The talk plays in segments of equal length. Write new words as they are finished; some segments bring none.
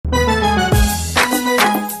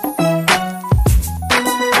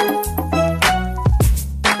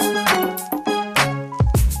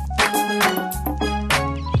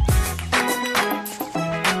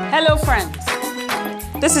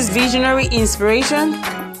Visionary Inspiration,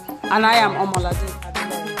 and I am Omolade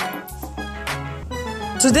Adeleye.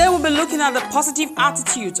 Today we'll be looking at the positive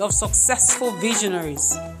attitudes of successful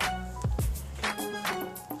visionaries.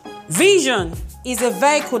 Vision is a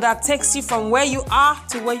vehicle that takes you from where you are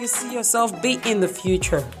to where you see yourself be in the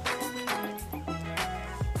future.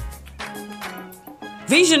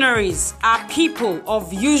 Visionaries are people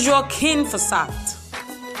of usual keen foresight,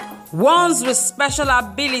 ones with special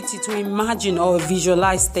ability to imagine or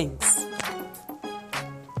visualize things.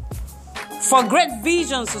 For great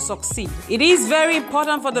visions to succeed, it is very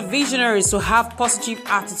important for the visionaries to have positive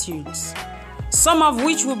attitudes, some of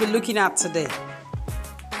which we'll be looking at today.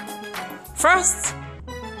 First,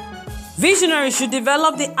 visionaries should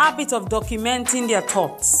develop the habit of documenting their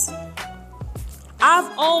thoughts. Have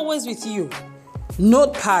always with you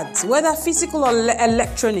notepads, whether physical or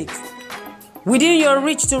electronic, within your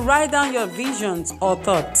reach to write down your visions or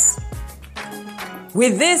thoughts.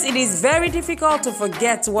 With this, it is very difficult to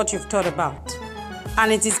forget what you've thought about,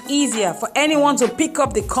 and it is easier for anyone to pick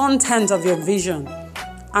up the content of your vision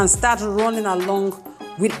and start running along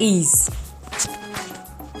with ease.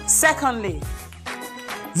 Secondly,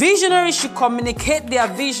 visionaries should communicate their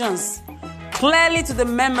visions clearly to the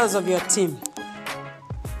members of your team.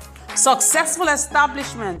 Successful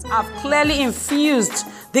establishments have clearly infused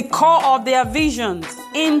the core of their visions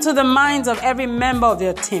into the minds of every member of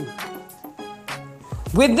their team.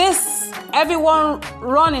 With this, everyone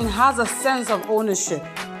running has a sense of ownership,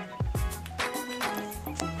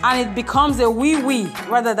 and it becomes a we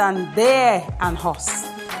rather than their and us.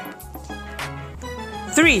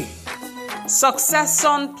 3.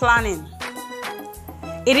 Succession planning.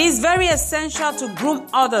 It is very essential to groom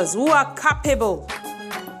others who are capable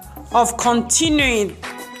of continuing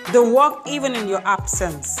the work even in your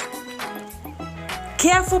absence.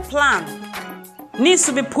 Careful plan needs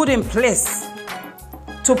to be put in place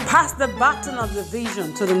to pass the baton of the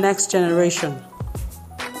vision to the next generation.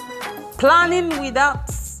 Planning without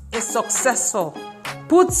a successor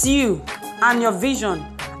puts you and your vision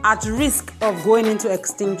at risk of going into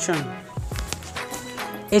extinction.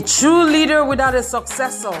 A true leader without a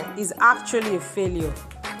successor is actually a failure.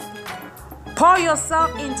 Pour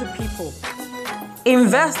yourself into people.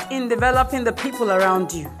 Invest in developing the people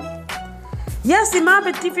around you. Yes, it might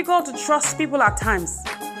be difficult to trust people at times,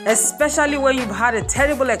 especially when you've had a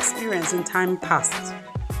terrible experience in time past.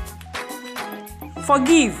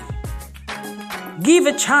 Forgive. Give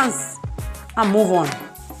a chance and move on.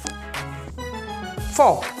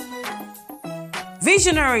 4.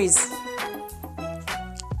 Visionaries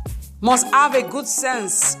must have a good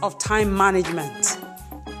sense of time management.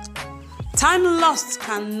 Time lost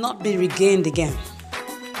cannot be regained again,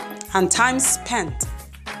 and time spent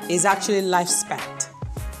is actually life spent.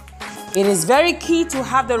 It is very key to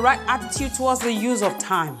have the right attitude towards the use of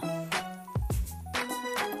time.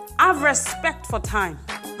 Have respect for time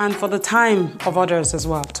and for the time of others as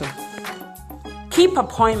well too. Keep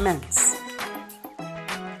appointments.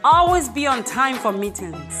 Always be on time for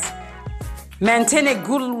meetings. Maintain a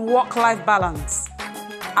good work-life balance.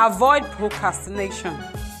 Avoid procrastination.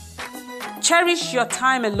 Cherish your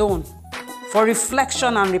time alone for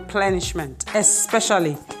reflection and replenishment,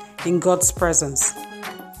 especially in God's presence.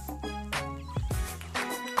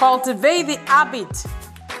 Cultivate the habit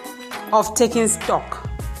of taking stock.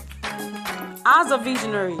 As a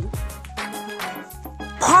visionary,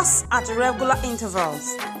 pause at regular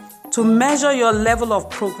intervals to measure your level of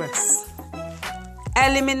progress.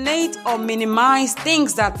 Eliminate or minimize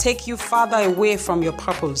things that take you farther away from your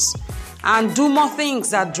purpose, and do more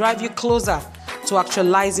things that drive you closer to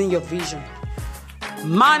actualizing your vision.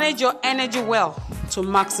 Manage your energy well to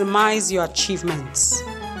maximize your achievements.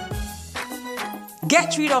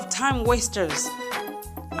 Get rid of time wasters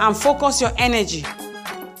and focus your energy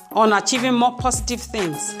on achieving more positive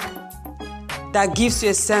things that gives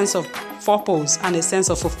you a sense of purpose and a sense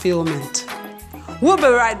of fulfillment. We'll be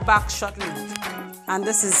right back shortly, and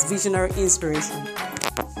this is Visionary Inspiration.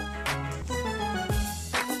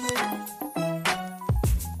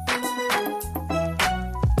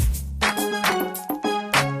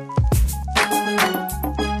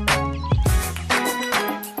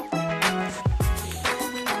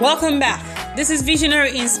 Welcome back. This is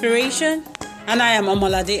Visionary Inspiration, and I am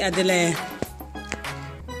Omolade Adeleye.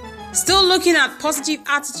 Still looking at positive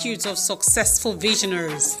attitudes of successful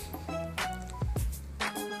visionaries.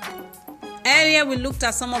 Earlier we looked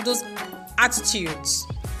at some of those attitudes,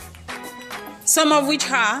 some of which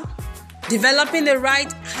are developing the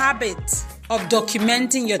right habit of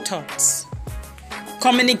documenting your thoughts,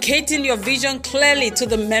 communicating your vision clearly to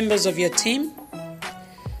the members of your team,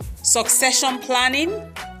 succession planning,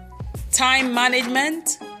 time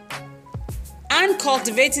management, and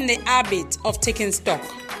cultivating the habit of taking stock.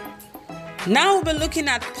 Now we'll be looking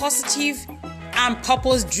at positive and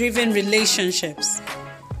purpose-driven relationships.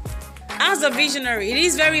 As a visionary, it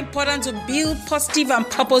is very important to build positive and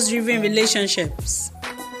purpose-driven relationships.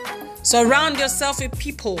 Surround yourself with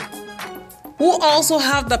people who also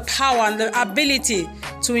have the power and the ability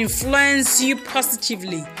to influence you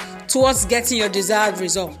positively towards getting your desired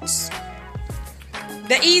results.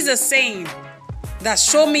 There is a saying that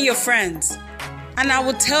show me your friends and I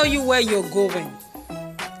will tell you where you're going.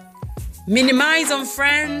 Minimize on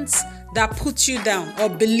friends that put you down or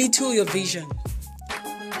belittle your vision.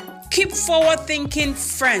 Keep forward-thinking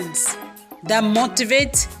friends that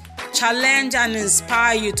motivate, challenge, and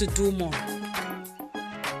inspire you to do more.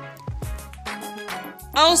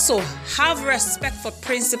 Also, have respect for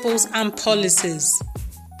principles and policies.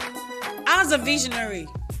 As a visionary,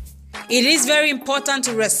 it is very important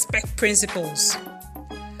to respect principles.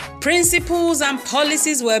 Principles and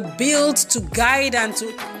policies were built to guide and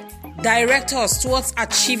to direct us towards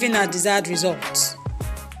achieving our desired results.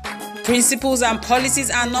 Principles and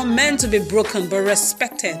policies are not meant to be broken but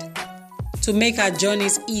respected to make our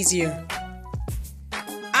journeys easier.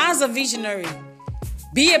 As a visionary,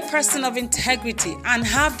 be a person of integrity and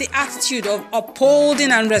have the attitude of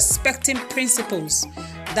upholding and respecting principles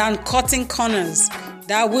than cutting corners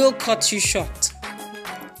that will cut you short.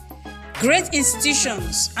 Great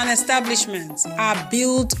institutions and establishments are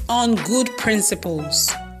built on good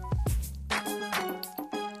principles.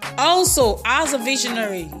 Also, as a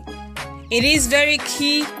visionary, it is very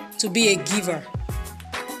key to be a giver.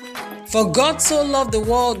 For God so loved the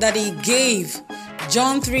world that He gave,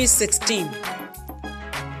 John 3:16.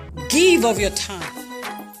 Give of your time.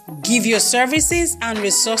 Give your services and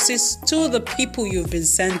resources to the people you've been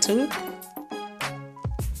sent to.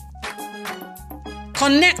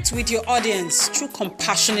 Connect with your audience through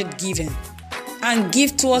compassionate giving and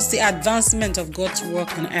give towards the advancement of God's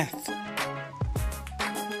work on earth.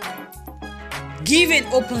 Giving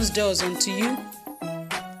opens doors unto you.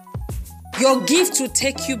 Your gift will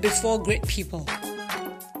take you before great people.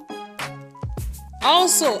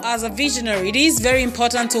 Also, as a visionary, it is very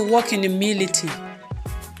important to walk in humility.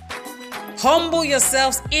 Humble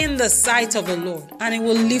yourselves in the sight of the Lord, and it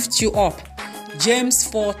will lift you up. James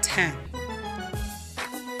 4:10.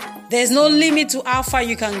 There's no limit to how far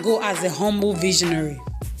you can go as a humble visionary.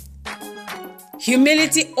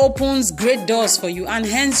 Humility opens great doors for you and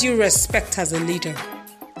hence you respect as a leader.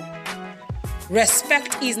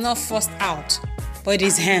 Respect is not forced out, but it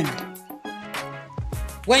is earned.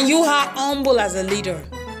 When you are humble as a leader,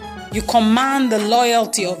 you command the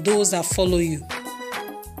loyalty of those that follow you.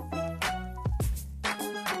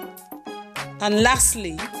 And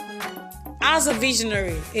lastly, as a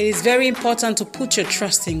visionary, it is very important to put your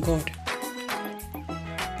trust in God.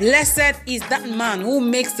 Blessed is that man who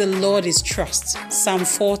makes the Lord his trust. Psalm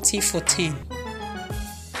 40:14.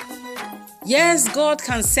 Yes, God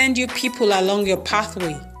can send you people along your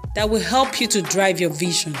pathway that will help you to drive your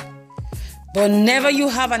vision. But never you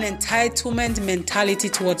have an entitlement mentality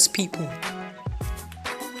towards people.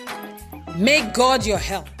 Make God your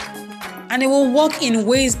help, and He will work in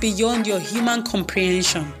ways beyond your human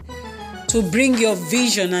comprehension to bring your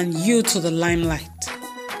vision and you to the limelight.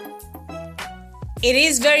 It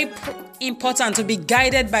is very important to be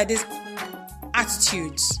guided by these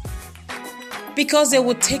attitudes because they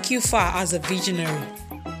will take you far as a visionary.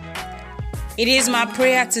 It is my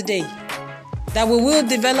prayer today that we will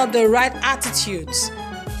develop the right attitudes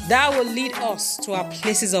that will lead us to our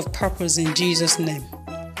places of purpose in Jesus' name.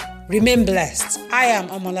 Remain blessed. I am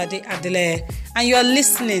Omolade Adeleye, and you are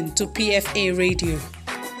listening to PFA Radio.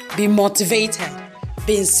 Be motivated.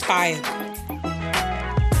 Be inspired.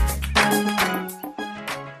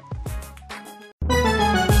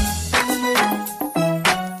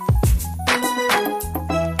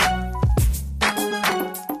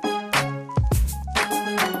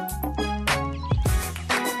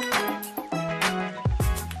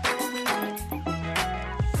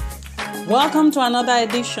 Welcome to another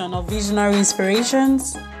edition of Visionary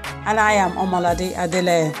Inspirations, and I am Omolade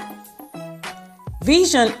Adeleye.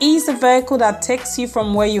 Vision is the vehicle that takes you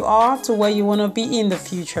from where you are to where you want to be in the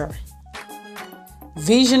future.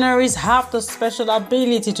 Visionaries have the special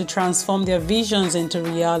ability to transform their visions into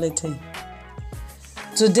reality.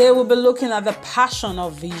 Today we'll be looking at the passion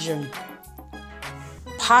of vision.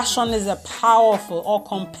 Passion is a powerful or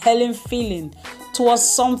compelling feeling towards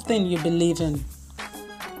something you believe in.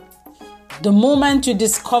 The moment you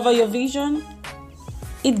discover your vision,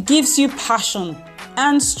 it gives you passion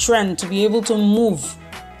and strength to be able to move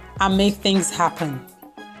and make things happen.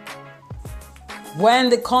 When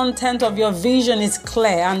the content of your vision is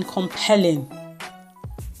clear and compelling,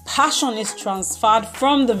 passion is transferred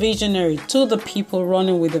from the visionary to the people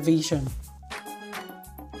running with the vision.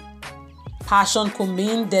 Passion could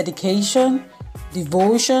mean dedication,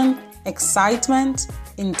 devotion, excitement,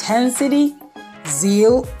 intensity,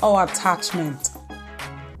 zeal, or attachment.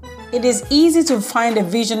 It is easy to find a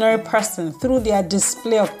visionary person through their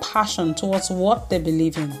display of passion towards what they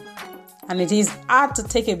believe in. And it is hard to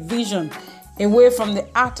take a vision away from the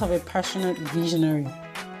act of a passionate visionary.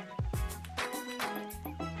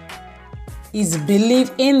 His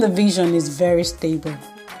belief in the vision is very stable.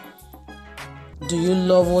 Do you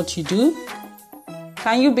love what you do?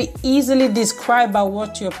 Can you be easily described by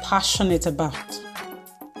what you're passionate about?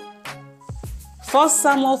 1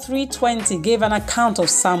 Samuel 3:20 gave an account of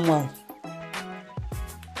Samuel,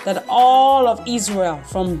 that all of Israel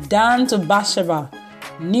from Dan to Beersheba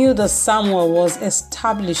knew that Samuel was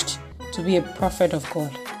established to be a prophet of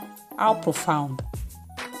God. How profound.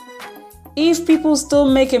 If people still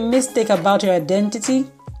make a mistake about your identity,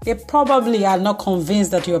 they probably are not convinced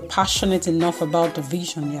that you are passionate enough about the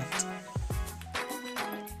vision yet.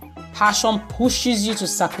 Passion pushes you to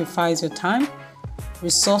sacrifice your time,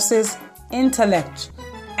 resources, intellect,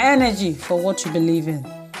 energy for what you believe in.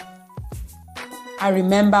 I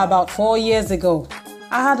remember about 4 years ago,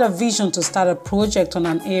 I had a vision to start a project on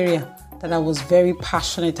an area that I was very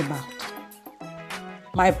passionate about.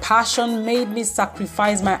 My passion made me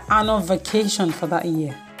sacrifice my annual vacation for that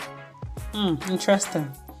year.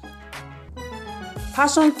 Interesting.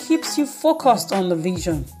 Passion keeps you focused on the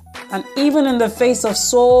vision, and even in the face of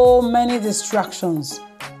so many distractions,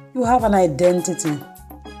 you have an identity.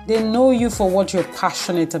 They know you for what you're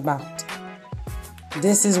passionate about.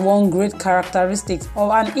 This is one great characteristic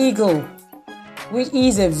of an eagle, which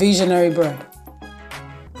is a visionary bird.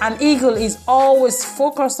 An eagle is always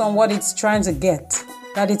focused on what it's trying to get,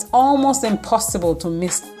 that it's almost impossible to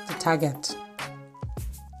miss the target.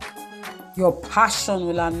 Your passion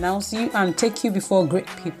will announce you and take you before great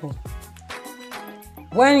people.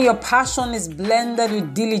 When your passion is blended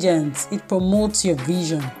with diligence, it promotes your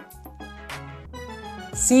vision.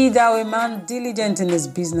 See thou a man diligent in his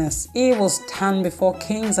business, he will stand before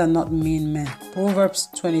kings and not mean men. Proverbs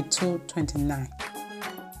 22:29.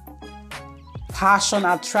 Passion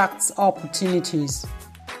attracts opportunities.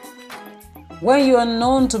 When you are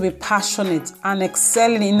known to be passionate and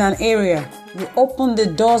excelling in an area, you open the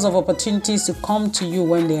doors of opportunities to come to you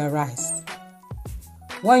when they arise.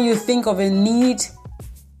 When you think of a need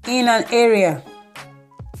in an area,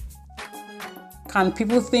 can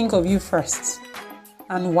people think of you first?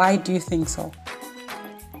 And why do you think so?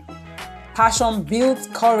 Passion builds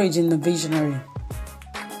courage in the visionary.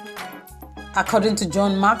 According to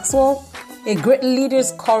John Maxwell, a great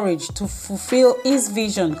leader's courage to fulfill his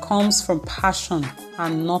vision comes from passion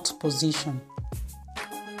and not position.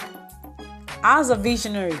 As a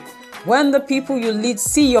visionary, when the people you lead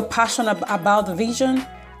see your passion about the vision,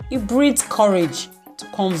 it breeds courage to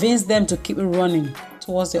convince them to keep running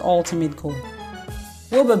towards the ultimate goal.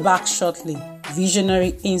 We'll be back shortly.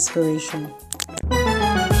 Visionary inspiration.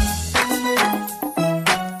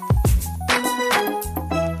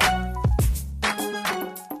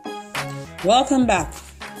 Welcome back.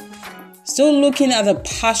 Still looking at the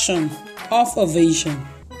passion of a vision.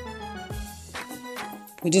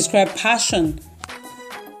 We describe passion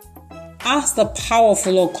as the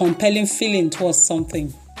powerful or compelling feeling towards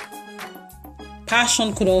something.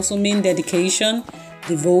 Passion could also mean dedication,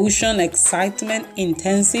 devotion, excitement,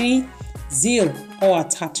 intensity, zeal, or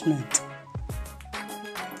attachment.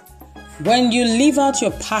 When you live out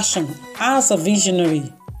your passion as a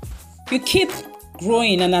visionary, you keep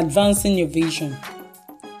growing and advancing your vision.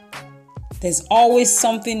 There's always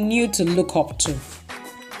something new to look up to.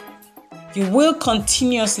 You will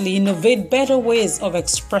continuously innovate better ways of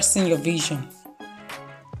expressing your vision.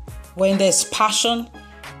 When there's passion,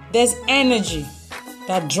 there's energy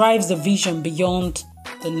that drives the vision beyond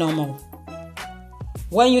the normal.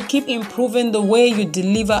 When you keep improving the way you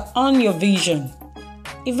deliver on your vision,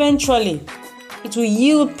 eventually it will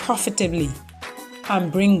yield profitably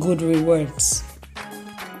and bring good rewards.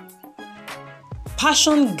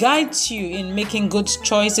 Passion guides you in making good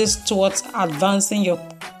choices towards advancing your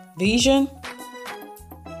vision.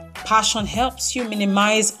 Passion helps you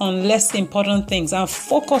minimize on less important things and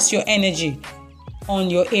focus your energy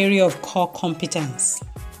on your area of core competence.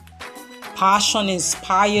 Passion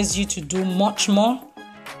inspires you to do much more.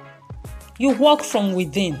 You work from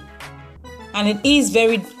within, and it is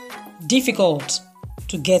very difficult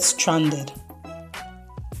to get stranded.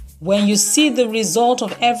 When you see the result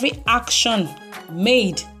of every action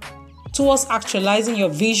made towards actualizing your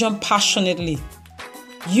vision passionately,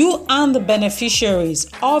 you and the beneficiaries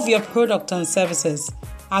of your product and services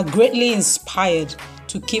are greatly inspired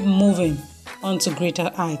to keep moving on to greater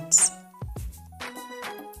heights.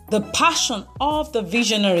 The passion of the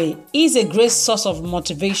visionary is a great source of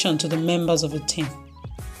motivation to the members of a team.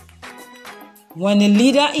 When a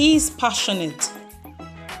leader is passionate,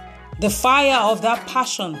 the fire of that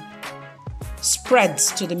passion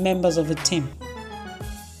spreads to the members of the team,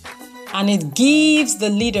 and it gives the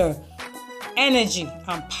leader energy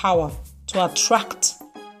and power to attract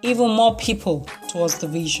even more people towards the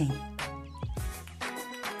vision.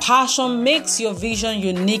 Passion makes your vision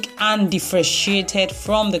unique and differentiated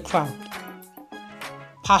from the crowd.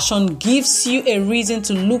 Passion gives you a reason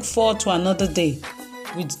to look forward to another day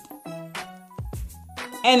with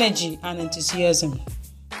energy and enthusiasm.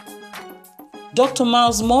 Dr.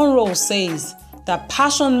 Miles Monroe says that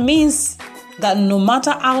passion means that no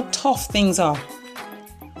matter how tough things are,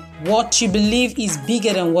 what you believe is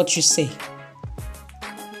bigger than what you say.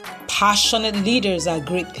 Passionate leaders are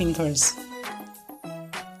great thinkers.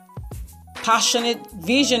 Passionate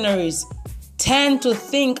visionaries tend to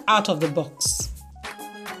think out of the box.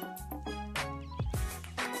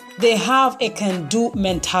 They have a can-do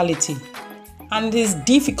mentality, and it is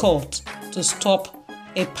difficult to stop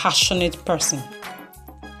a passionate person.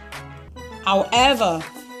 However,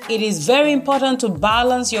 it is very important to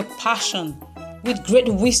balance your passion with great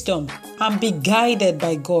wisdom and be guided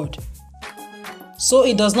by God, so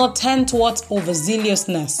it does not tend towards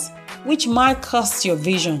overzealousness, which might cost your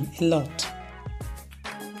vision a lot.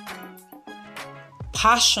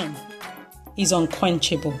 Passion is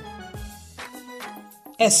unquenchable,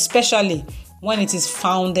 especially when it is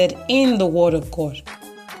founded in the Word of God.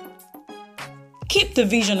 Keep the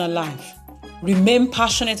vision alive. Remain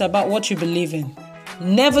passionate about what you believe in.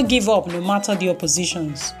 Never give up no matter the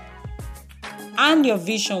oppositions. And your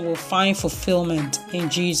vision will find fulfillment in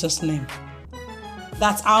Jesus' name.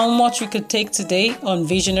 That's how much we could take today on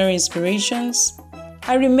Visionary Inspirations.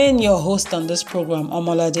 I remain your host on this program,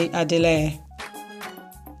 Omolade Adeleye.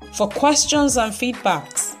 For questions and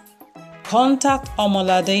feedbacks, contact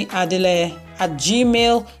Omolade Adeleye at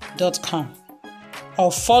gmail.com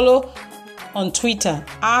or follow on Twitter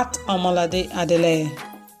at Omolade Adeleye.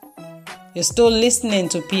 You're still listening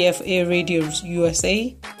to PFA Radio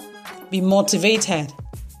USA. Be motivated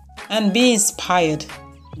and be inspired.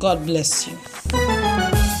 God bless you.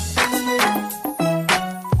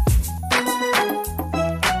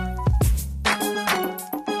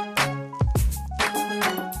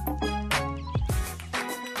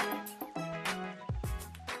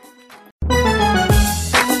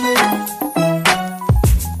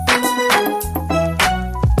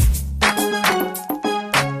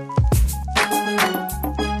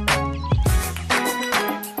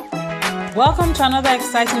 Welcome to another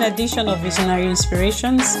exciting edition of Visionary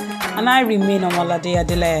Inspirations, and I remain Omolade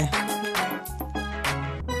Adeleye.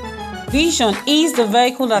 Vision is the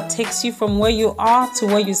vehicle that takes you from where you are to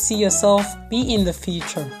where you see yourself be in the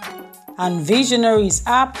future. And visionaries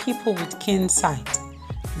are people with keen sight,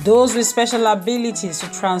 those with special abilities to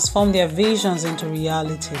transform their visions into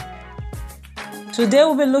reality. Today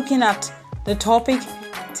we'll be looking at the topic,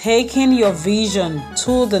 taking your vision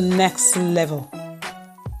to the next level.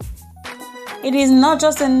 It is not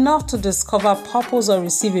just enough to discover purpose or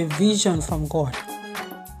receive a vision from God,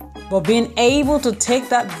 but being able to take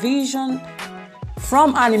that vision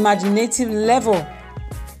from an imaginative level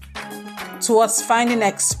towards finding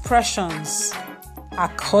expressions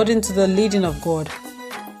according to the leading of God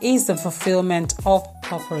is the fulfillment of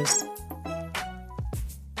purpose.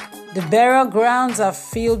 The burial grounds are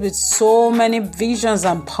filled with so many visions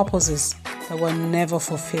and purposes that were never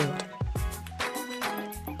fulfilled.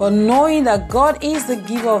 But knowing that God is the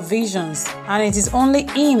giver of visions and it is only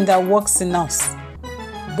Him that works in us,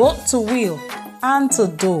 both to will and to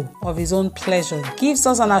do of His own pleasure, gives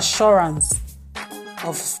us an assurance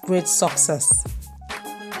of great success.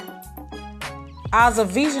 As a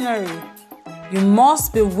visionary, you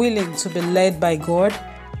must be willing to be led by God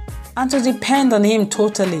and to depend on Him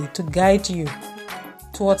totally to guide you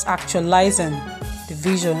towards actualizing the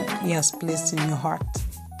vision He has placed in your heart.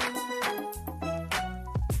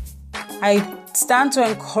 I stand to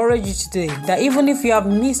encourage you today that even if you have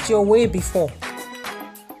missed your way before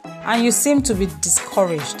and you seem to be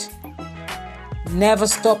discouraged, never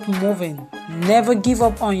stop moving, never give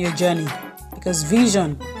up on your journey, because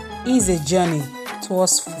vision is a journey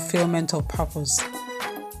towards fulfillment of purpose.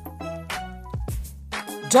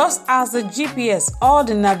 Just as the GPS or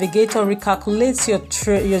the navigator recalculates your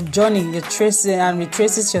journey, and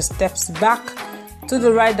retraces your steps back to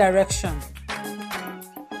the right direction,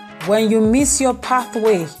 when you miss your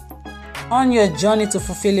pathway on your journey to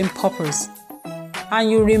fulfilling purpose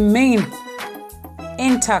and you remain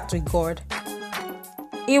intact with God,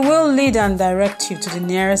 He will lead and direct you to the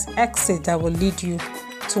nearest exit that will lead you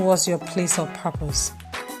towards your place of purpose.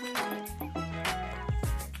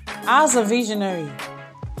 As a visionary,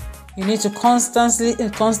 you need to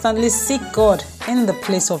constantly seek God in the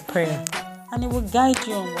place of prayer, and He will guide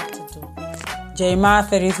you on what to do. Jeremiah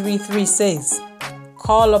 33:3 says,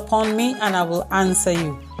 "Call upon me and I will answer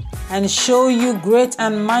you, and show you great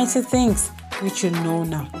and mighty things which you know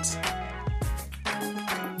not."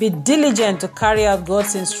 Be diligent to carry out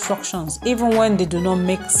God's instructions even when they do not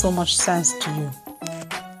make so much sense to you.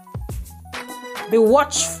 Be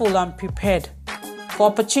watchful and prepared for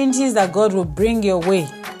opportunities that God will bring your way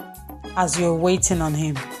as you're waiting on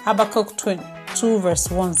Him. Habakkuk 2 verse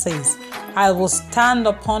 1 says, "I will stand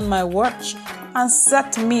upon my watch and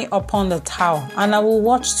set me upon the tower, and I will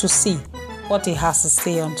watch to see what He has to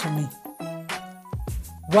say unto me."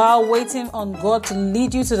 While waiting on God to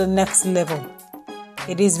lead you to the next level,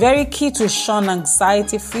 it is very key to shun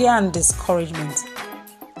anxiety, fear, and discouragement.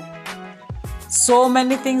 So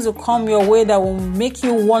many things will come your way that will make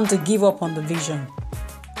you want to give up on the vision.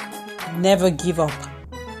 Never give up.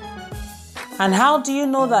 And how do you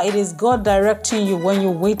know that it is God directing you when you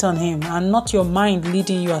wait on Him and not your mind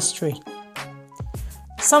leading you astray?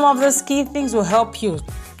 Some of these key things will help you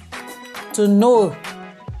to know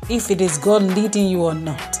if it is God leading you or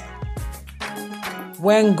not.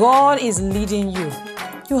 When God is leading you,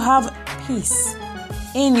 you have peace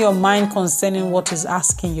in your mind concerning what He's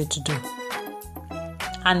asking you to do.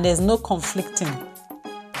 And there's no conflicting.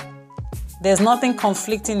 There's nothing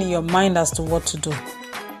conflicting in your mind as to what to do.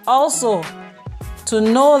 Also, to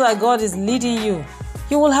know that God is leading you,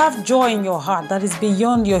 you will have joy in your heart that is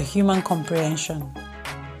beyond your human comprehension.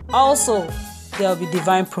 Also, there will be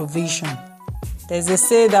divine provision. There's a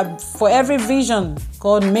say that for every vision,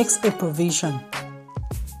 God makes a provision.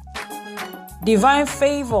 Divine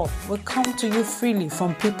favor will come to you freely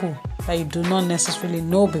from people that you do not necessarily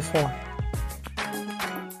know before.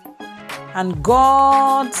 And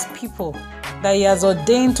God's people that He has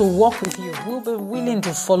ordained to walk with you will be willing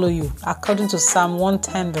to follow you, according to Psalm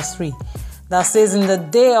 110 verse 3, that says, "In the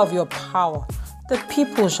day of your power, the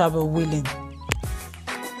people shall be willing."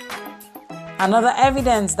 Another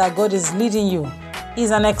evidence that God is leading you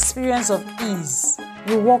is an experience of ease.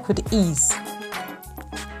 You walk with ease.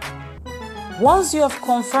 Once you have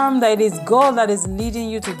confirmed that it is God that is leading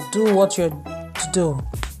you to do what you're to do,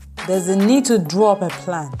 there's a need to draw up a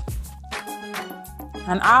plan.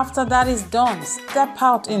 And after that is done, step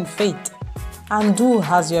out in faith and do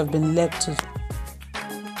as you have been led to.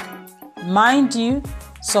 Mind you,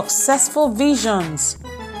 successful visions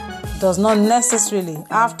does not necessarily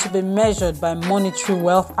have to be measured by monetary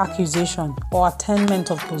wealth acquisition or attainment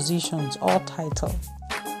of positions or title.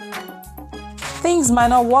 Things might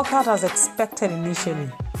not work out as expected initially,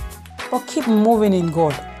 but keep moving in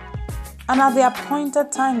God. And at the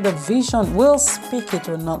appointed time, the vision will speak, it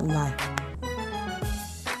will not lie.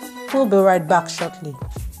 We'll be right back shortly.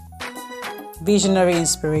 Visionary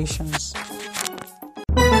Inspirations.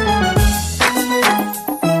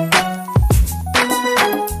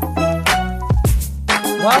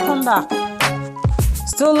 Welcome back.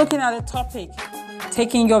 Still looking at the topic,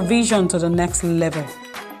 taking your vision to the next level.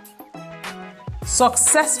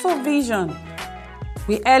 Successful vision,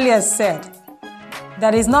 we earlier said,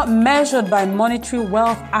 that is not measured by monetary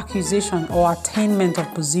wealth acquisition or attainment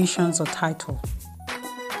of positions or title.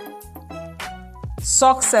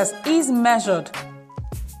 Success is measured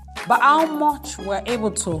by how much we're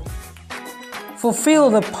able to fulfill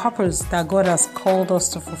the purpose that God has called us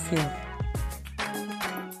to fulfill.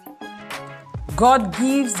 God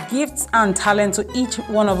gives gifts and talent to each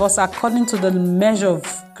one of us according to the measure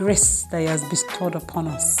of grace that He has bestowed upon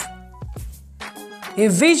us. A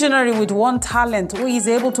visionary with one talent who is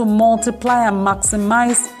able to multiply and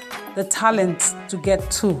maximize the talent to get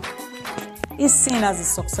two is seen as a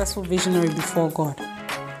successful visionary before God.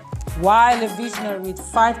 While a visionary with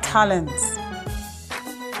 5 talents,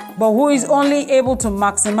 but who is only able to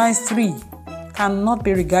maximize 3, cannot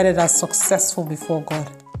be regarded as successful before God.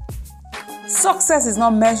 Success is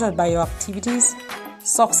not measured by your activities.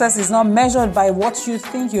 Success is not measured by what you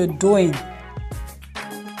think you're doing.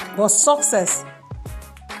 But success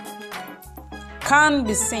can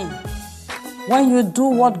be seen when you do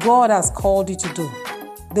what God has called you to do,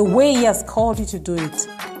 the way He has called you to do it,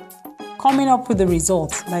 coming up with the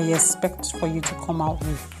results that He expects for you to come out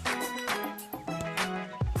with.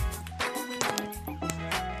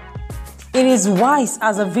 It is wise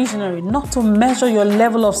as a visionary not to measure your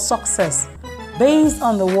level of success based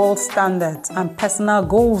on the world standards and personal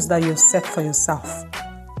goals that you've set for yourself.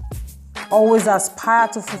 Always aspire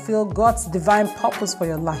to fulfill God's divine purpose for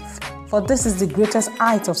your life, for this is the greatest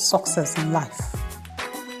height of success in life.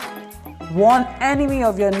 One enemy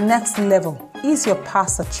of your next level is your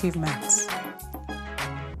past achievements.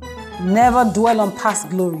 Never dwell on past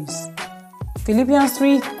glories. Philippians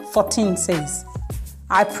 3:14 says,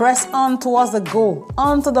 I press on towards the goal,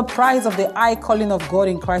 unto the prize of the high calling of God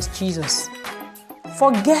in Christ Jesus.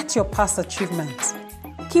 Forget your past achievements.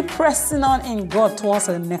 Keep pressing on in God towards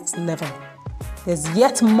the next level. There's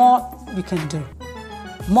yet more you can do.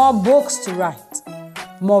 More books to write.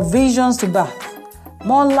 More visions to birth.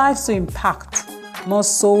 More lives to impact. More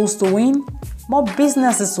souls to win. More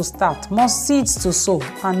businesses to start. More seeds to sow.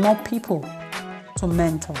 And more people to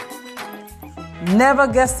mentor. Never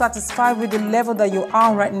get satisfied with the level that you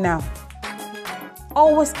are right now.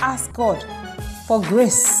 Always ask God for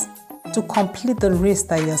grace to complete the race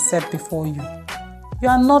that He has set before you. You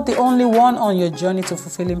are not the only one on your journey to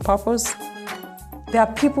fulfilling purpose. There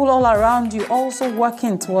are people all around you also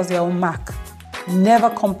working towards their own mark. Never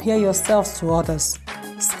compare yourselves to others.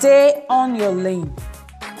 Stay on your lane.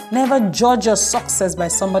 Never judge your success by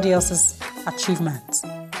somebody else's achievements.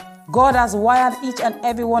 God has wired each and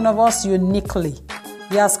every one of us uniquely.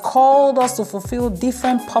 He has called us to fulfill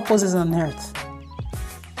different purposes on earth.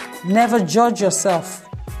 Never judge yourself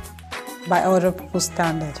by other people's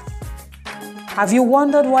standard. Have you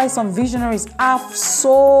wondered why some visionaries have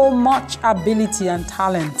so much ability and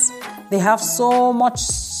talent? They have so much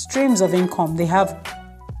streams of income. They have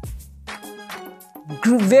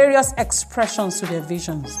various expressions to their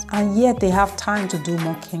visions, and yet they have time to do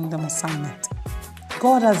more kingdom assignment.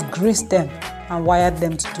 God has graced them and wired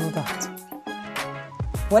them to do that.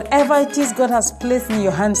 Whatever it is God has placed in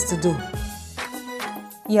your hands to do,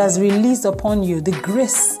 He has released upon you the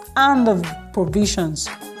grace and the provisions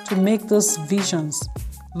to make those visions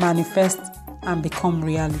manifest and become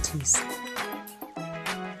realities.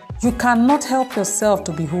 You cannot help yourself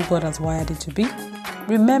to be who God has wired you to be.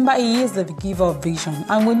 Remember, He is the giver of vision,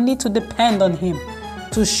 and we need to depend on Him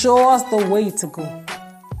to show us the way to go.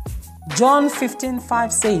 John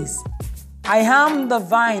 15:5 says, I am the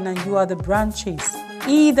vine and you are the branches.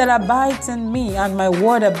 He that abides in me and my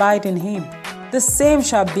word abide in him, the same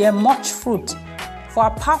shall bear much fruit. For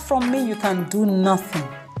apart from me you can do nothing.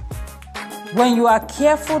 When you are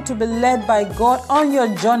careful to be led by God on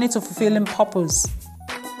your journey to fulfilling purpose,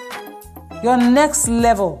 your next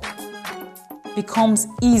level becomes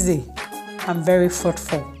easy and very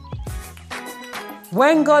fruitful.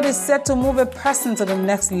 When God is set to move a person to the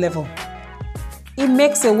next level, He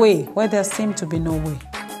makes a way where there seems to be no way.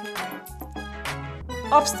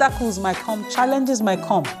 Obstacles might come, challenges might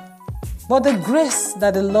come, but the grace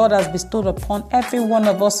that the Lord has bestowed upon every one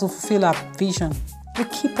of us to fulfill our vision will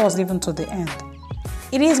keep us even to the end.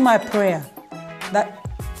 It is my prayer that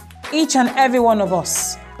each and every one of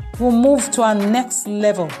us will move to our next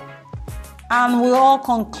level and we'll all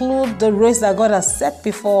conclude the race that God has set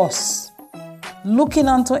before us, looking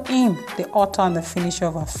unto Him, the author and the finisher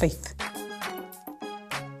of our faith.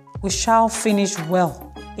 We shall finish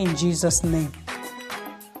well in Jesus' name.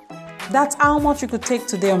 That's how much you could take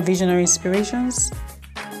today on Visionary Inspirations.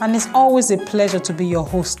 And it's always a pleasure to be your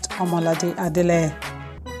host, Omolade Adeleye.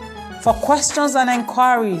 For questions and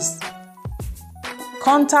inquiries,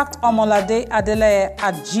 contact Omolade Adeleye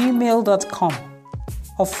at gmail.com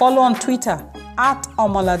or follow on Twitter at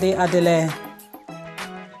Omolade Adeleye.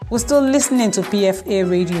 We're still listening to PFA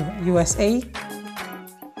Radio USA.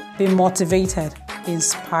 Be motivated, be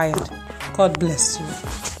inspired. God bless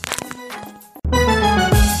you.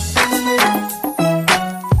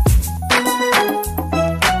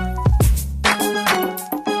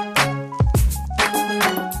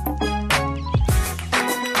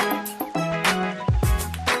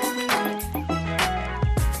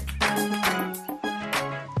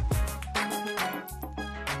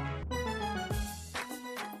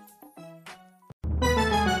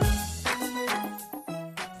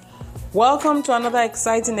 Welcome to another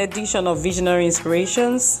exciting edition of Visionary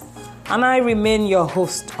Inspirations, and I remain your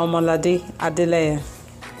host, Omolade Adeleye.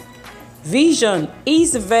 Vision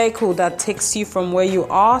is the vehicle that takes you from where you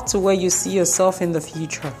are to where you see yourself in the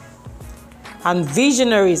future. And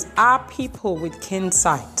visionaries are people with keen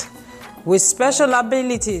sight, with special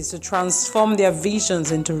abilities to transform their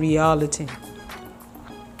visions into reality.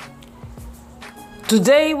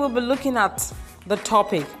 Today we'll be looking at the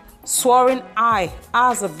topic, Soaring I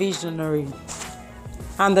as a Visionary.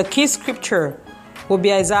 And the key scripture will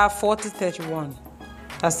be Isaiah 40:31.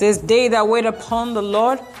 That says, They that wait upon the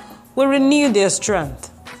Lord will renew their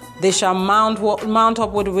strength. They shall mount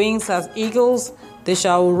up with wings as eagles. They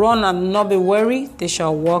shall run and not be weary. They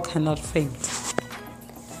shall walk and not faint.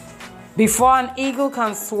 Before an eagle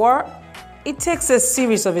can soar, it takes a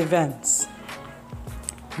series of events: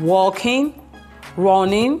 walking,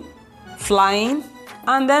 running, flying,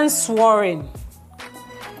 and then soaring.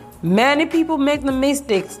 Many people make the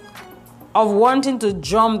mistake of wanting to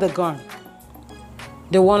jump the gun.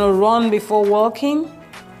 They want to run before walking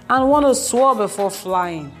and want to soar before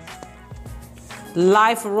flying.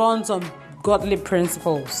 Life runs on godly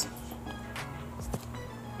principles,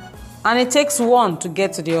 and it takes one to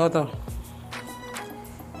get to the other.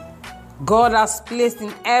 God has placed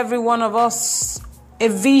in every one of us a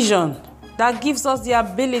vision that gives us the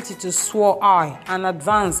ability to soar high and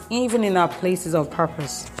advance even in our places of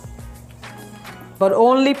purpose. But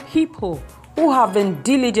only people who have been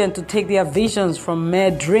diligent to take their visions from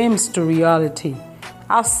mere dreams to reality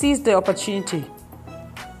have seized the opportunity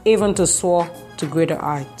even to soar to greater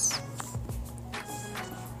heights.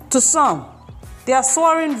 To some, their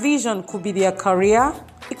soaring vision could be their career,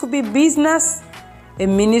 it could be business, a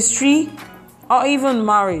ministry, or even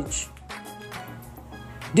marriage.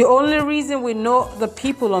 The only reason we know the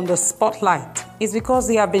people on the spotlight is because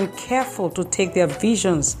they have been careful to take their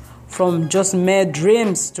visions from just mere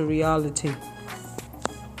dreams to reality.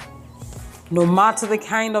 No matter the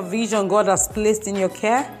kind of vision God has placed in your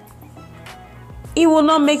care, it will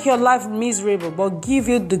not make your life miserable, but give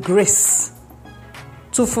you the grace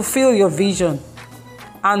to fulfill your vision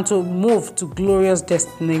and to move to glorious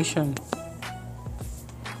destination.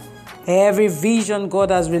 Every vision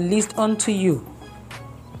God has released unto you,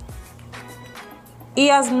 He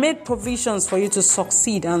has made provisions for you to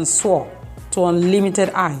succeed and soar to unlimited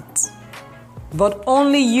heights. But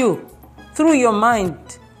only you, through your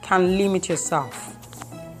mind, can limit yourself.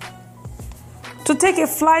 To take a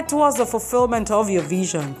flight towards the fulfillment of your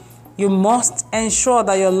vision, you must ensure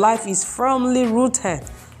that your life is firmly rooted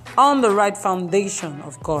on the right foundation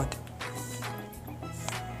of God.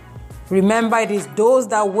 Remember, it is those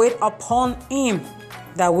that wait upon Him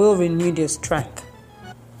that will renew their strength.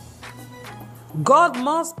 God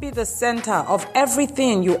must be the center of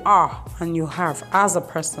everything you are and you have as a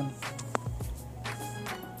person.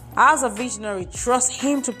 As a visionary, trust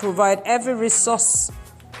Him to provide every resource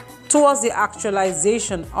towards the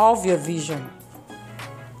actualization of your vision.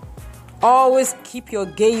 Always keep your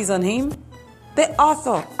gaze on Him, the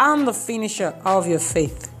author and the finisher of your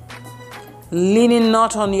faith, leaning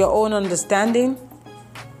not on your own understanding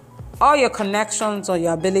or your connections or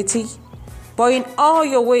your ability, but in all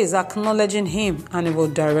your ways acknowledging Him, and He will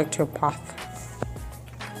direct your path.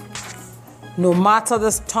 No matter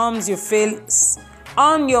the storms you face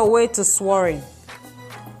on your way to soaring,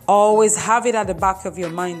 always have it at the back of your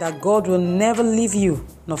mind that God will never leave you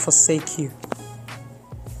nor forsake you.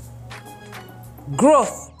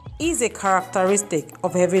 Growth is a characteristic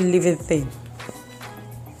of every living thing.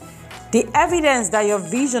 The evidence that your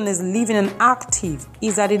vision is living and active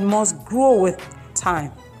is that it must grow with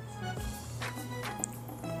time.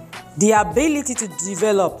 The ability to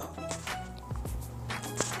develop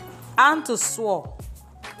and to soar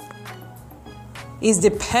is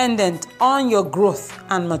dependent on your growth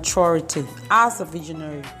and maturity as a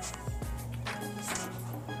visionary.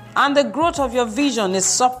 And the growth of your vision is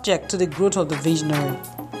subject to the growth of the visionary.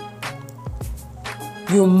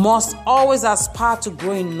 You must always aspire to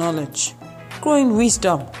grow in knowledge, grow in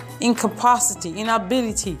wisdom, in capacity, in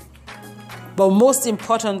ability, but most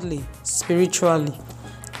importantly, spiritually.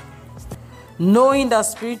 Knowing that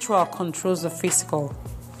spiritual controls the physical.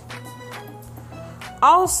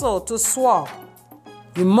 Also, to soar,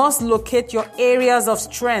 you must locate your areas of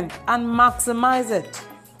strength and maximize it.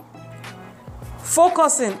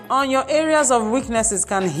 Focusing on your areas of weaknesses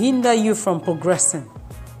can hinder you from progressing.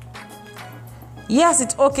 Yes,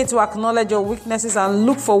 it's okay to acknowledge your weaknesses and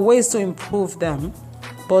look for ways to improve them,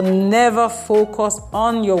 but never focus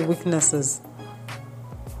on your weaknesses.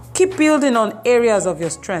 Keep building on areas of your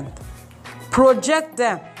strength. Project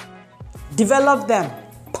them, develop them,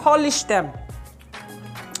 polish them,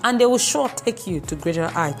 and they will sure take you to greater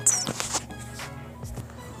heights.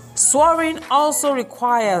 Soaring also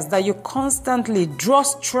requires that you constantly draw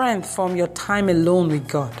strength from your time alone with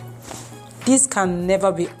God. This can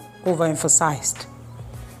never be overemphasized.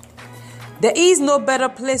 There is no better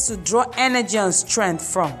place to draw energy and strength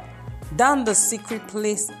from than the secret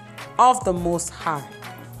place of the Most High.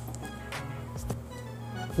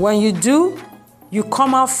 When you do, you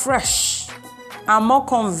come out fresh and more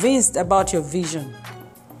convinced about your vision.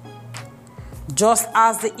 Just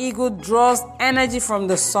as the eagle draws energy from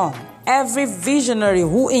the sun, every visionary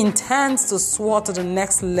who intends to soar to the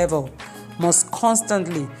next level must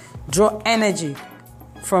constantly draw energy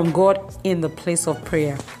from God in the place of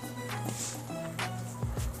prayer.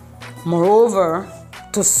 Moreover,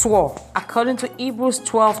 To soar, according to Hebrews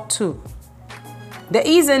 12:2. There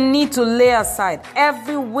is a need to lay aside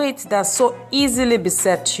every weight that so easily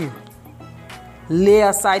besets you. Lay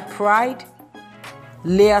aside pride,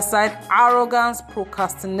 lay aside arrogance,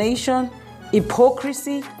 procrastination,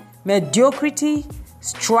 hypocrisy, mediocrity,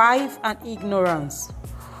 strife, and ignorance.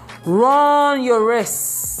 Run your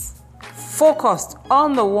race, focused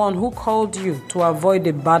on the one who called you to avoid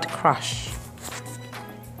a bad crash.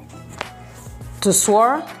 To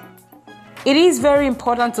soar, it is very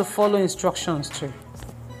important to follow instructions too.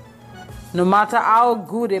 No matter how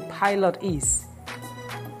good a pilot is,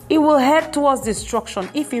 it will head towards destruction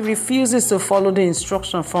if he refuses to follow the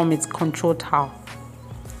instruction from its control tower.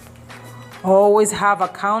 Always have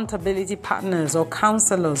accountability partners or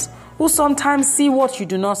counselors who sometimes see what you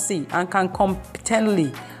do not see and can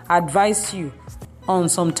competently advise you on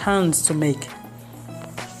some turns to make.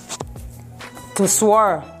 To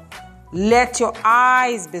soar, let your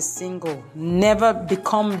eyes be single. Never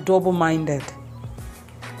become double-minded.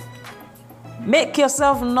 Make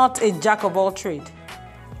yourself not a jack of all trades,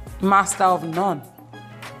 master of none.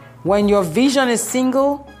 When your vision is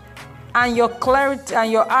single and your clarity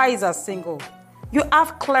and your eyes are single, you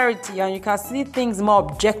have clarity and you can see things more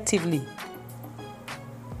objectively.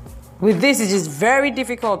 With this, it is very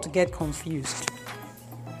difficult to get confused.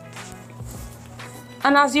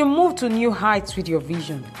 And as you move to new heights with your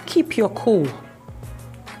vision, keep your cool.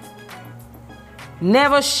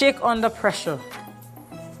 Never shake under pressure.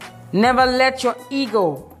 Never let your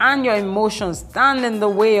ego and your emotions stand in the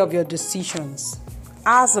way of your decisions.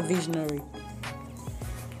 As a visionary,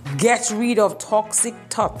 get rid of toxic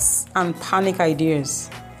thoughts and panic ideas.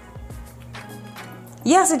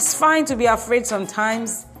 Yes, it's fine to be afraid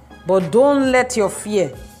sometimes, but don't let your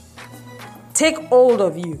fear take hold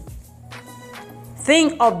of you.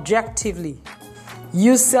 Think objectively.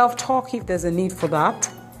 Use self-talk if there's a need for that.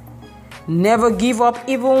 Never give up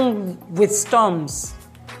even with storms.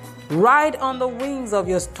 Ride on the wings of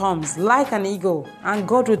your storms like an eagle, and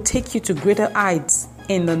God will take you to greater heights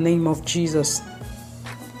in the name of Jesus.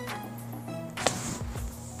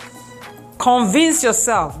 Convince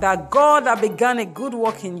yourself that God that began a good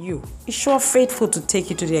work in you is sure faithful to take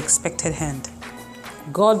you to the expected end.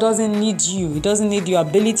 God doesn't need you. He doesn't need your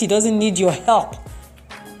ability. He doesn't need your help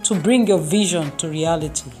to bring your vision to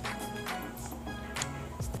reality.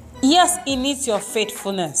 Yes, He needs your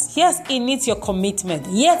faithfulness. Yes, He needs your commitment.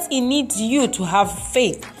 Yes, He needs you to have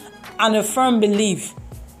faith and a firm belief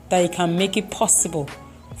that He can make it possible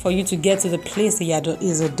for you to get to the place He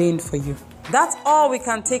has ordained for you. That's all we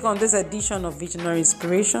can take on this edition of Visionary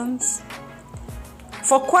Inspirations.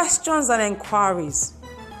 For questions and inquiries,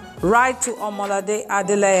 write to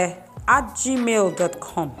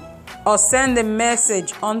omoladeadeleye@gmail.com or send a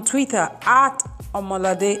message on Twitter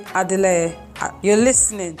 @omoladeadeleye. You're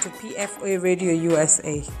listening to PFA Radio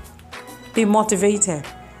USA. Be motivated,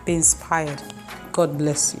 be inspired. God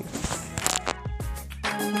bless you.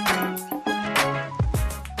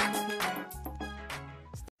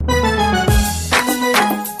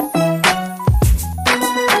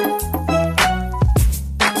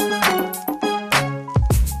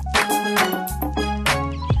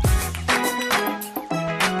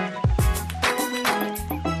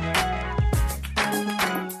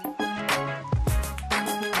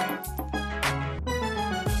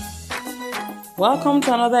 Welcome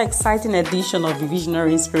to another exciting edition of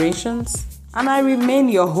Visionary Inspirations, and I remain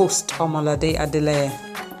your host, Omolade Adeleye.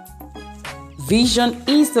 Vision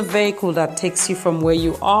is the vehicle that takes you from where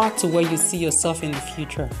you are to where you see yourself in the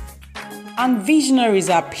future. And visionaries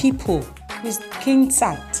are people with keen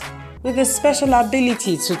sight, with a special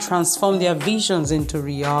ability to transform their visions into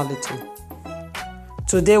reality.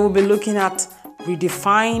 Today we'll be looking at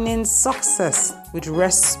redefining success with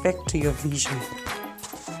respect to your vision.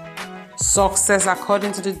 Success,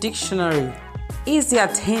 according to the dictionary, is the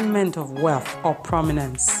attainment of wealth or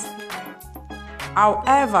prominence.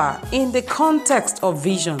 However, in the context of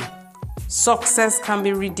vision, success can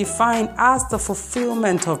be redefined as the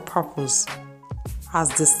fulfillment of purpose, as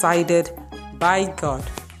decided by God.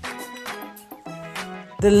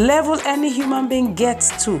 The level any human being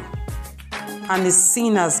gets to and is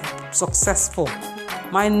seen as successful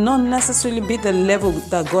might not necessarily be the level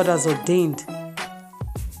that God has ordained.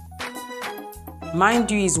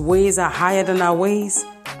 Mind you, His ways are higher than our ways,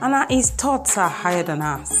 and His thoughts are higher than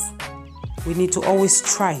ours. We need to always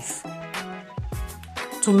strive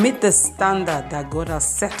to meet the standard that God has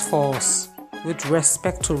set for us with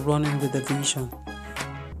respect to running with the vision.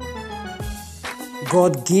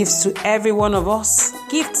 God gives to every one of us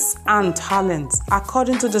gifts and talents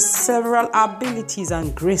according to the several abilities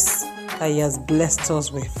and grace that He has blessed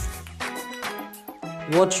us with.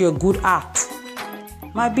 what you're good at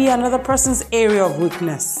might be another person's area of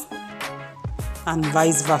weakness, and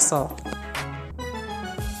vice versa.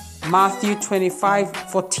 Matthew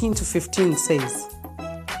 25:14-15 says,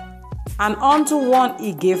 "And unto one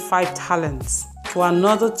he gave 5 talents, to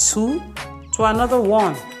another 2, to another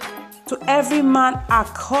 1, to every man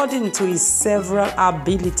according to his several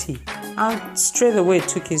ability, and straightway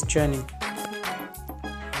took his journey."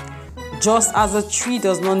 Just as a tree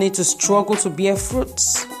does not need to struggle to bear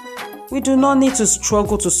fruits, we do not need to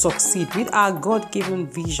struggle to succeed with our God-given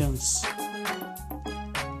visions.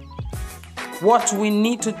 What we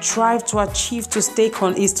need to strive to achieve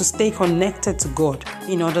is to stay connected to God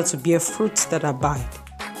in order to bear fruits that abide.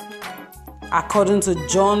 According to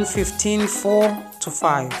John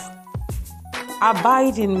 15:4-5,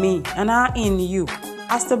 "Abide in me, and I in you,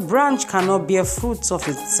 as the branch cannot bear fruits of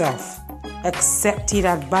itself, except it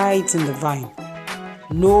abides in the vine.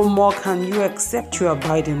 No more can you except you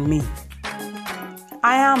abide in me.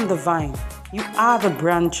 I am the vine, you are the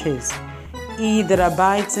branches. He that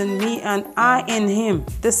abides in me and I in him,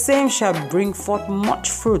 the same shall bring forth much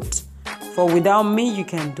fruit, for without me you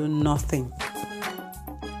can do nothing."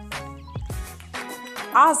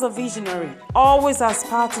 As a visionary, always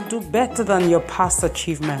aspire to do better than your past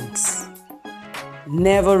achievements.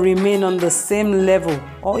 Never remain on the same level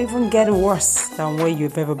or even get worse than where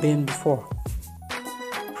you've ever been before.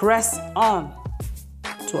 Press on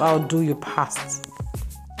to outdo your past.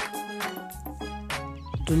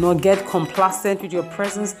 Do not get complacent with your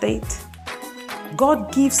present state.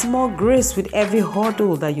 God gives more grace with every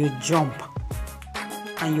hurdle that you jump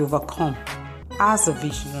and you overcome as a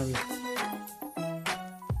visionary.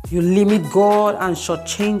 You limit God and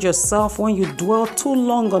shortchange yourself when you dwell too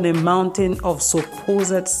long on a mountain of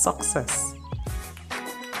supposed success.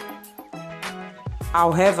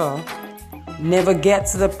 However, never get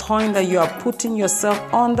to the point that you are putting yourself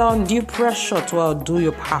under undue pressure to outdo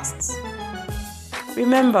your past.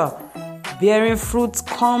 Remember, bearing fruit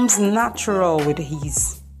comes natural with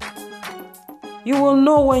ease. You will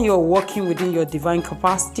know when you are working within your divine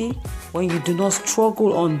capacity when you do not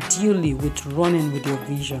struggle unduly with running with your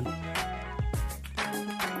vision.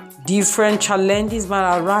 Different challenges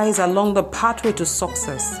might arise along the pathway to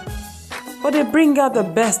success, but they bring out the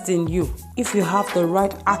best in you if you have the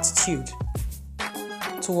right attitude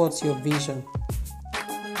towards your vision.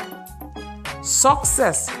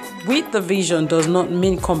 Success with the vision does not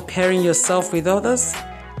mean comparing yourself with others.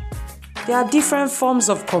 There are different forms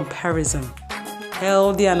of comparison,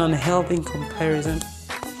 healthy and unhealthy comparison.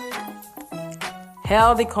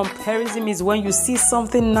 Healthy comparison is when you see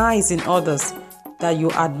something nice in others that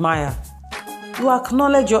you admire. You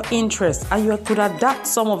acknowledge your interests and you could adapt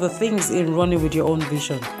some of the things in running with your own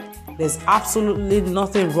vision. There's absolutely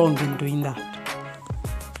nothing wrong in doing that.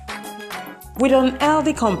 With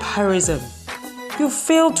unhealthy comparison, you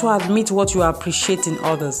fail to admit what you appreciate in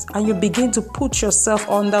others and you begin to put yourself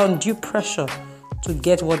under undue pressure to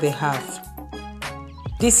get what they have.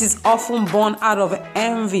 This is often born out of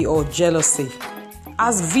envy or jealousy.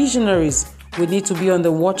 As visionaries, we need to be on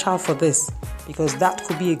the watch out for this because that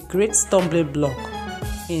could be a great stumbling block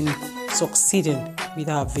in succeeding with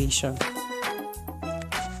our vision.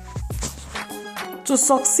 To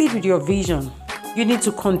succeed with your vision, you need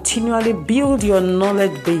to continually build your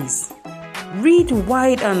knowledge base. Read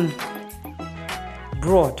wide and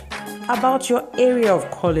broad about your area of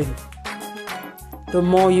calling. The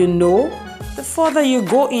more you know, the further you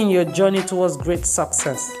go in your journey towards great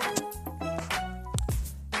success.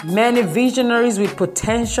 Many visionaries with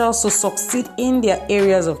potential to succeed in their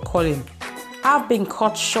areas of calling have been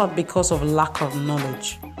cut short because of lack of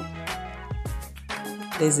knowledge.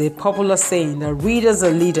 There's a popular saying that readers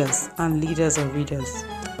are leaders and leaders are readers.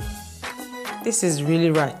 This is really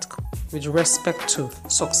right with respect to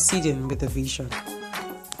succeeding with a vision.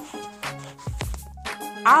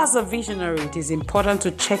 As a visionary, it is important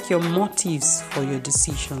to check your motives for your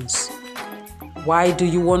decisions. Why do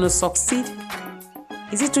you want to succeed?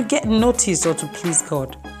 Is it to get noticed or to please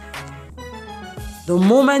God? The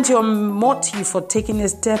moment your motive for taking a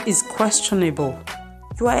step is questionable,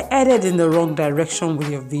 you are headed in the wrong direction with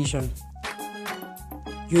your vision.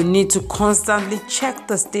 You need to constantly check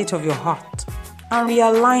the state of your heart and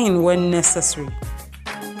realign when necessary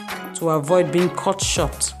to avoid being cut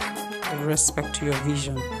short with respect to your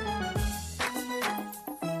vision.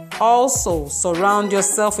 Also, surround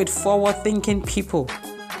yourself with forward-thinking people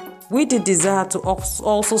with the desire to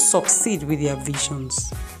also succeed with their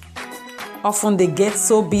visions. Often they get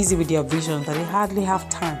so busy with their vision that they hardly have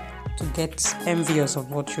time to get envious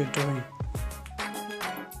of what you're doing.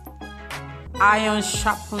 Iron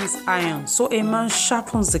sharpens iron, so a man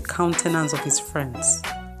sharpens the countenance of his friends.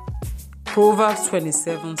 Proverbs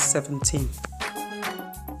 27:17.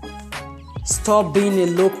 Stop being a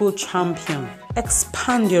local champion.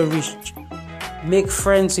 Expand your reach. Make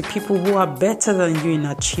friends with people who are better than you in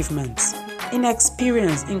achievements, in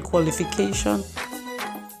experience, in qualification.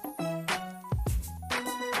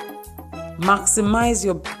 Maximize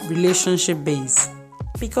your relationship base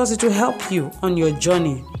because it will help you on your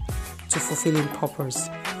journey to fulfilling purpose.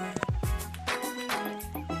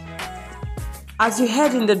 As you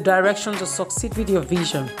head in the direction to succeed with your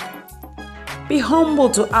vision, be humble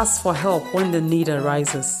to ask for help when the need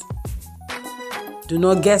arises. Do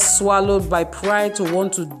not get swallowed by pride to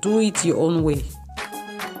want to do it your own way.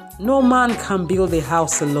 No man can build a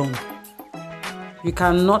house alone. You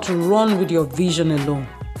cannot run with your vision alone.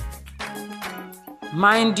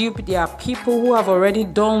 Mind you, there are people who have already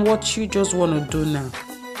done what you just want to do now.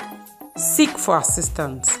 Seek for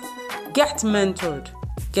assistance. Get mentored.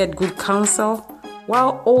 Get good counsel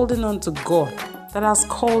while holding on to God that has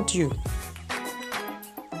called you.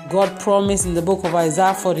 God promised in the book of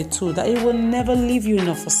Isaiah 42 that He will never leave you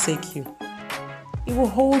nor forsake you. He will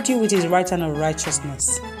hold you with His right hand of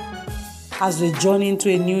righteousness. As we journey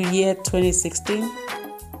into a new year, 2016,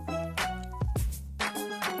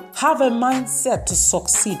 have a mindset to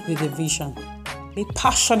succeed with a vision. Be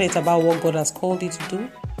passionate about what God has called you to do.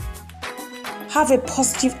 Have a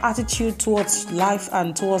positive attitude towards life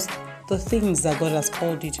and towards the things that God has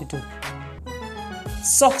called you to do.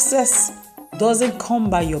 Success doesn't come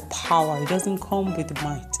by your power. It doesn't come with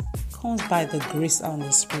might. It comes by the grace and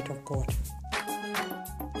the Spirit of God.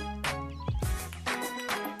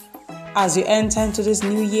 As you enter into this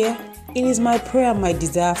new year, it is my prayer and my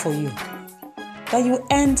desire for you that you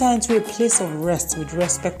enter into a place of rest with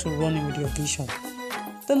respect to running with your vision.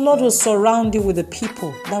 The Lord will surround you with the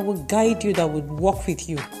people that will guide you, that will walk with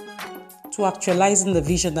you to actualizing the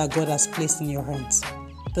vision that God has placed in your hands.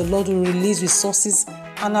 The Lord will release resources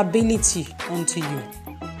and ability unto you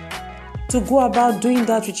to go about doing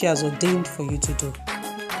that which He has ordained for you to do.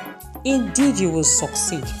 Indeed, you will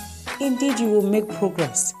succeed. Indeed, you will make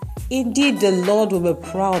progress. Indeed, the Lord will be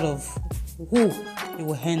proud of who you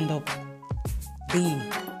will end up being.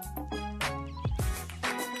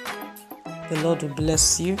 The Lord will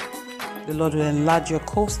bless you. The Lord will enlarge your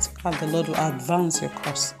coast, and the Lord will advance your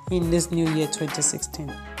cause in this new year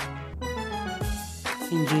 2016.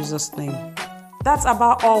 In Jesus' name. That's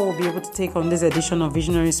about all we'll be able to take on this edition of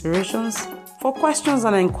Visionary Inspirations. For questions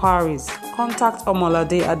and inquiries, contact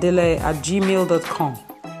omoladeadeleye@gmail.com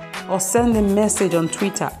or send a message on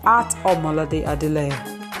Twitter @omoladeadeleye.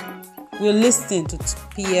 We're listening to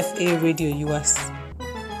PFA Radio US.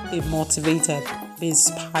 Be motivated, be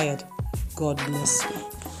inspired. God bless you.